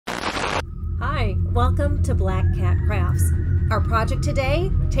Hi, welcome to Black Cat Crafts. Our project today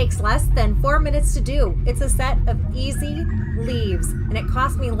takes less than 4 minutes to do. It's a set of easy leaves and it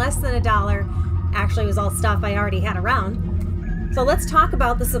cost me less than $1. Actually, it was all stuff I already had around. So let's talk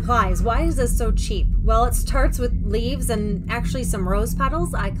about the supplies. Why is this so cheap? Well, it starts with leaves and actually some rose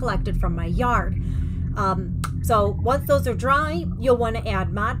petals I collected from my yard. So once those are dry, you'll want to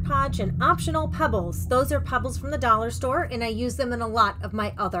add Mod Podge and optional pebbles. Those are pebbles from the dollar store and I use them in a lot of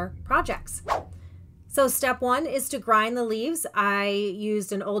my other projects. So step one is to grind the leaves. I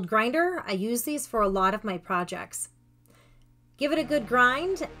used an old grinder. I use these for a lot of my projects. Give it a good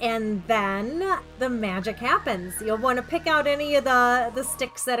grind and then the magic happens. You'll want to pick out any of the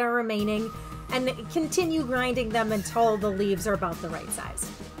sticks that are remaining and continue grinding them until the leaves are about the right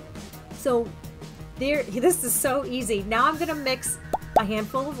size. So this is so easy. Now I'm going to mix a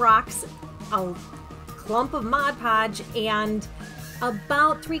handful of rocks, a clump of Mod Podge, and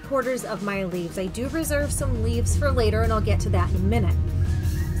about 3/4 of my leaves. I do reserve some leaves for later and I'll get to that in a minute.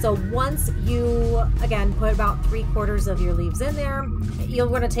 So once you, again, put about 3/4 of your leaves in there, you'll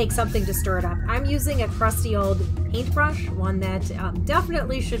want to take something to stir it up. I'm using a crusty old paintbrush, one that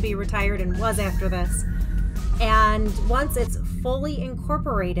definitely should be retired and was after this. And once it's fully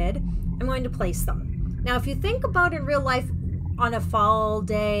incorporated, I'm going to place them. Now, if you think about in real life, on a fall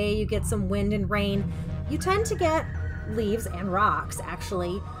day, you get some wind and rain, you tend to get leaves and rocks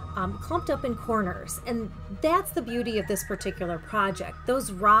actually clumped up in corners. And that's the beauty of this particular project.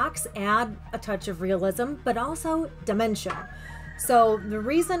 Those rocks add a touch of realism, but also dimension. So the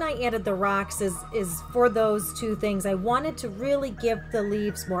reason I added the rocks is for those two things. I wanted to really give the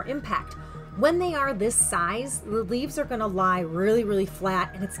leaves more impact. When they are this size, the leaves are gonna lie really, really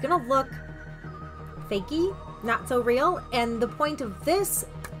flat and it's gonna look fakey, not so real. And the point of this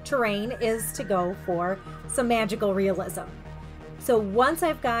terrain is to go for some magical realism. So once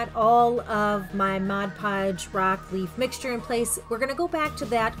I've got all of my Mod Podge rock leaf mixture in place, we're gonna go back to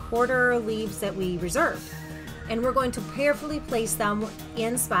that quarter leaves that we reserved. And we're going to carefully place them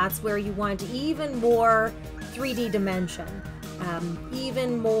in spots where you want even more 3D dimension,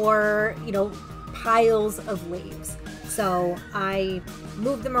 even more, piles of leaves. So I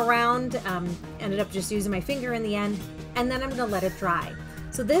moved them around, ended up just using my finger in the end, and then I'm gonna let it dry.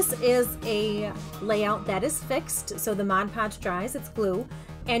 So this is a layout that is fixed, so the Mod Podge dries, it's glue,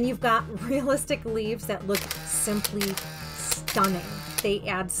 and you've got realistic leaves that look simply stunning. They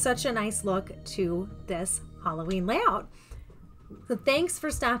add such a nice look to this Halloween layout. So thanks for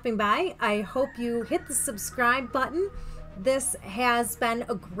stopping by. I hope you hit the subscribe button. This has been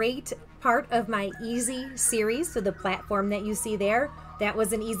a great part of my easy series. So the platform that you see there, that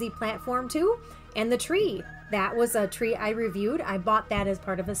was an easy platform too. And the tree, that was a tree I reviewed. I bought that as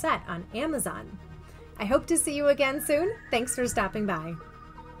part of a set on Amazon. I hope to see you again soon. Thanks for stopping by.